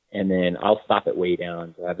 and then I'll stop it way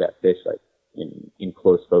down to have that fish like in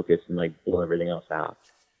close focus and like blow everything else out.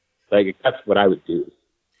 Like, that's what I would do.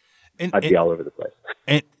 I'd be all over the place.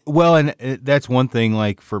 And that's one thing.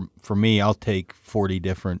 Like for me, I'll take 40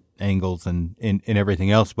 different angles and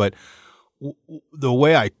everything else. But the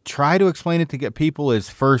way I try to explain it to get people is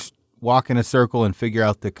first walk in a circle and figure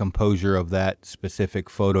out the composure of that specific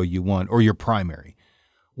photo you want, or your primary.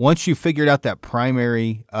 Once you've figured out that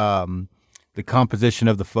primary, the composition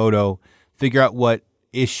of the photo, figure out what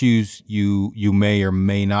issues you may or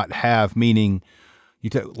may not have, meaning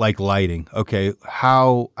like lighting. Okay,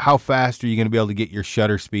 how fast are you going to be able to get your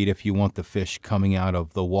shutter speed if you want the fish coming out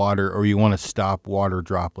of the water, or you want to stop water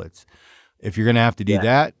droplets? If you're going to have to do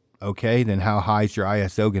that, okay, then how high is your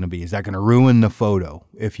ISO going to be? Is that going to ruin the photo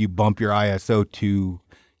if you bump your ISO to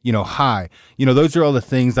high? Those are all the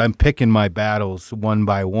things I'm picking my battles one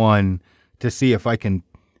by one to see if I can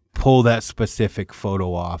pull that specific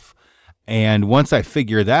photo off. And once I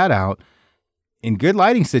figure that out, in good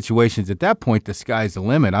lighting situations, at that point, the sky's the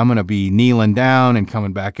limit. I'm going to be kneeling down and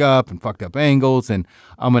coming back up and fucked up angles. And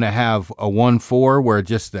I'm going to have a 1.4 where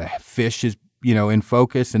just the fish is, in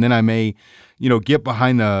focus. And then I may, get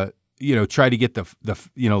behind the, try to get the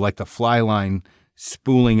like the fly line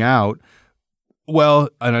spooling out. Well,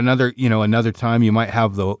 and another time you might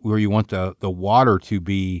have where you want the water to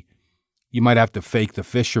be, you might have to fake the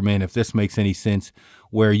fisherman, if this makes any sense,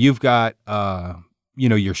 where you've got,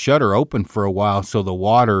 your shutter open for a while, so the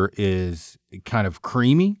water is kind of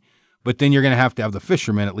creamy, but then you're going to have the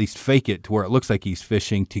fisherman at least fake it to where it looks like he's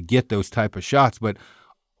fishing to get those type of shots. But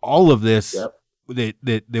all of this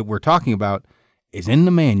that we're talking about is in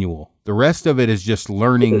the manual. The rest of it is just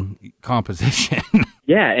learning composition.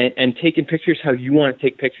 Yeah, and taking pictures how you want to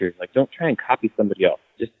take pictures. Like, don't try and copy somebody else.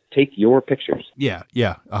 Just take your pictures. Yeah,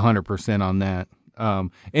 100% on that.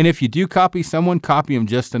 And if you do copy someone, copy them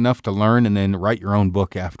just enough to learn and then write your own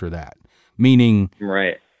book after that. Meaning,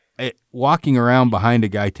 right. Walking around behind a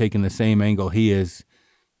guy taking the same angle he is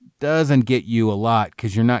doesn't get you a lot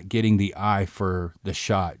because you're not getting the eye for the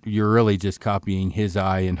shot. You're really just copying his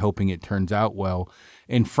eye and hoping it turns out well.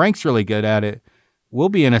 And Frank's really good at it. We'll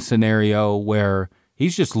be in a scenario where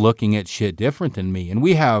he's just looking at shit different than me. And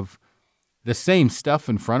we have the same stuff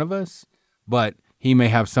in front of us, but he may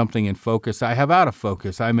have something in focus. I have out of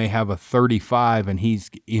focus. I may have a 35 and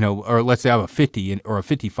he's, or let's say I have a 50 or a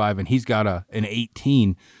 55 and he's got an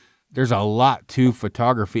 18. There's a lot to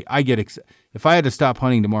photography. If I had to stop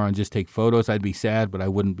hunting tomorrow and just take photos, I'd be sad, but I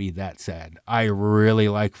wouldn't be that sad. I really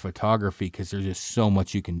like photography because there's just so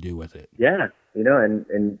much you can do with it. Yeah,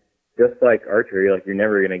 and just like archery, like you're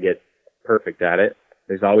never going to get perfect at it.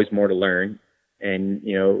 There's always more to learn, and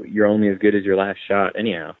you're only as good as your last shot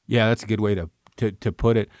anyhow. Yeah, that's a good way to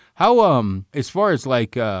put it. How as far as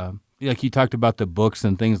like you talked about the books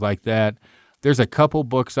and things like that, there's a couple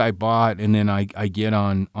books I bought, and then I get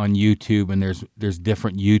on YouTube, and there's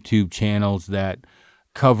different YouTube channels that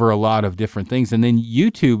cover a lot of different things. And then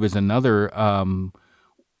YouTube is another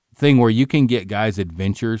thing where you can get guys'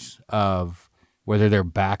 adventures of whether they're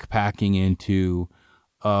backpacking into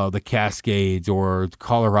the Cascades or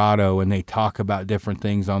Colorado, and they talk about different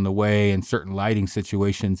things on the way and certain lighting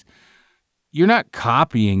situations. You're not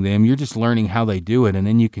copying them. You're just learning how they do it, and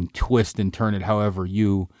then you can twist and turn it however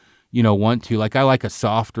you want to. Like, I like a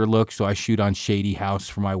softer look, so I shoot on shady house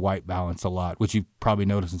for my white balance a lot, which you've probably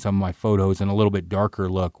noticed in some of my photos, and a little bit darker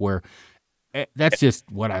look where that's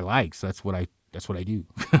just what I like. So that's what I do.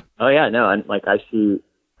 Oh yeah, no, and like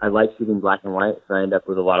I like shooting black and white, so I end up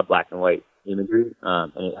with a lot of black and white imagery,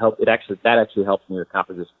 and that actually helps me with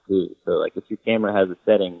composition too. So like if your camera has a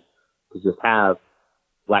setting to just have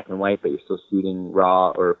black and white, but you're still shooting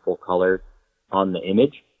raw or full color on the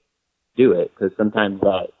image, do it, because sometimes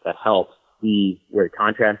that helps see where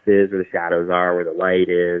contrast is, where the shadows are, where the light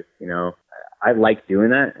is. I like doing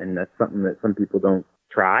that, and that's something that some people don't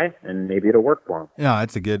try, and maybe it'll work for them. Yeah,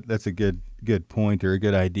 that's a good point or a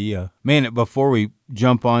good idea. Man, before we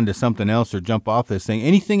jump on to something else or jump off this thing,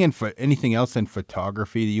 anything else in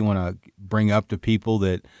photography that you want to bring up to people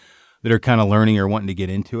that are kind of learning or wanting to get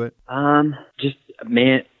into it?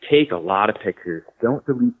 Take a lot of pictures. Don't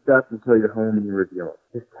delete stuff until you're home and you reveal it.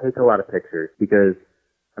 Just take a lot of pictures, because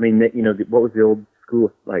what was the old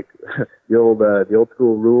school, like the old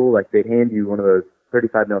school rule? Like, they'd hand you one of those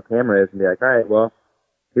 35 mil cameras and be like, all right, well,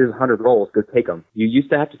 here's 100 rolls, go take them. You used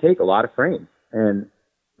to have to take a lot of frames, and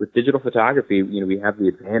with digital photography, we have the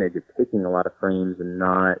advantage of taking a lot of frames and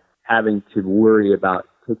not having to worry about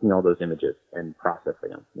taking all those images and processing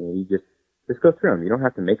them. You just go through them. You don't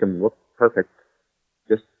have to make them look perfect.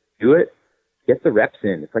 Just do it. Get the reps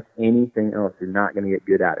in. It's like anything else. You're not going to get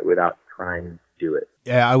good at it without trying to do it.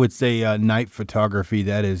 Yeah, I would say night photography,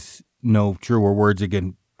 that is no truer words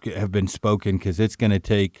again have been spoken, because it's going to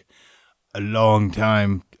take a long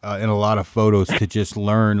time in a lot of photos to just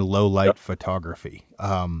learn low light photography.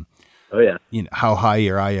 Oh yeah. How high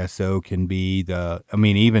your ISO can be,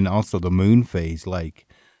 even also the moon phase. Like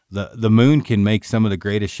the moon can make some of the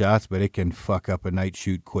greatest shots, but it can fuck up a night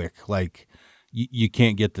shoot quick. Like you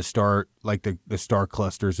can't get the star, like the star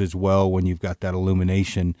clusters as well when you've got that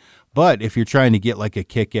illumination. But if you're trying to get like a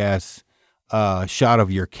kick-ass shot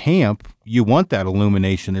of your camp, you want that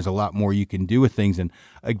illumination. There's a lot more you can do with things. And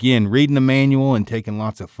again, reading the manual and taking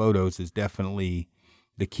lots of photos is definitely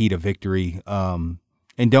the key to victory.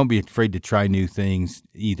 And don't be afraid to try new things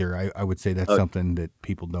either. I would say that's something that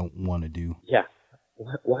people don't want to do. Yeah.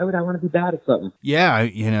 Why would I want to be bad at something? Yeah.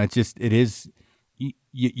 It is.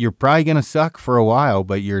 You're probably going to suck for a while,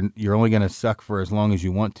 but you're only going to suck for as long as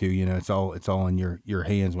you want to. It's all in your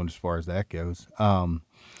hands as far as that goes.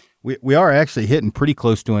 We are actually hitting pretty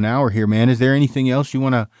close to an hour here, man. Is there anything else you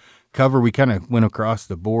want to cover? We kind of went across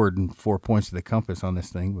the board and 4 points of the compass on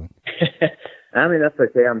this thing, but that's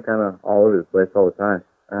okay. I'm kind of all over the place all the time.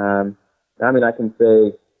 I can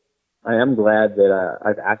say I am glad that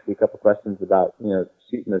I've asked you a couple questions about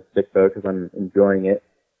shooting the stick bow, because I'm enjoying it.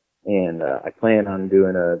 And I plan on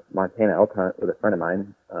doing a Montana elk hunt with a friend of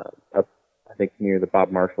mine up, I think, near the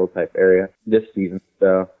Bob Marshall type area this season.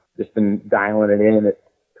 So just been dialing it in at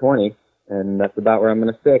 20, and that's about where I'm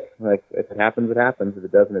going to stick. Like, if it happens, it happens. If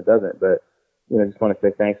it doesn't, it doesn't. But, just want to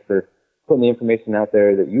say thanks for putting the information out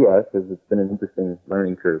there that you are, because it's been an interesting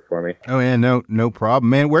learning curve for me. Oh yeah, no problem,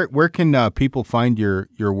 man. Where can people find your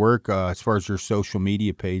work as far as your social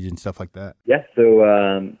media page and stuff like that? Yeah,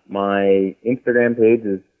 so my Instagram page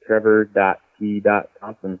is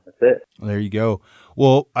trevor.t.thompson. That's it. There you go.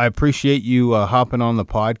 Well, I appreciate you hopping on the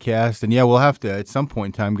podcast, and yeah, we'll have to at some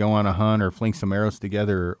point in time go on a hunt or fling some arrows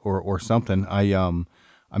together or something.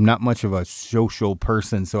 I'm not much of a social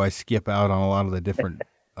person, so I skip out on a lot of the different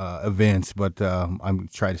events, but I'm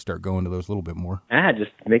trying to start going to those a little bit more.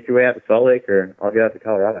 Just make your way out to Salt Lake, or I'll get out to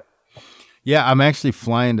Colorado. Yeah, I'm actually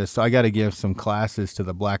flying so I got to give some classes to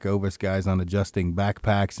the Black Ovis guys on adjusting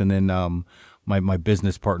backpacks, and then my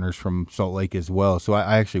business partners from Salt Lake as well. So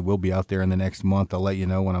I actually will be out there in the next month. I'll let you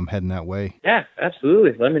know when I'm heading that way. Yeah,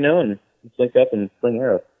 absolutely. Let me know, and let's link up and fling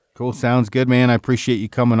arrows. Cool. Sounds good, man. I appreciate you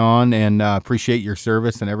coming on, and appreciate your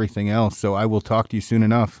service and everything else. So I will talk to you soon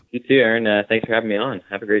enough. You too, Aaron. Thanks for having me on.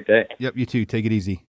 Have a great day. Yep, you too. Take it easy.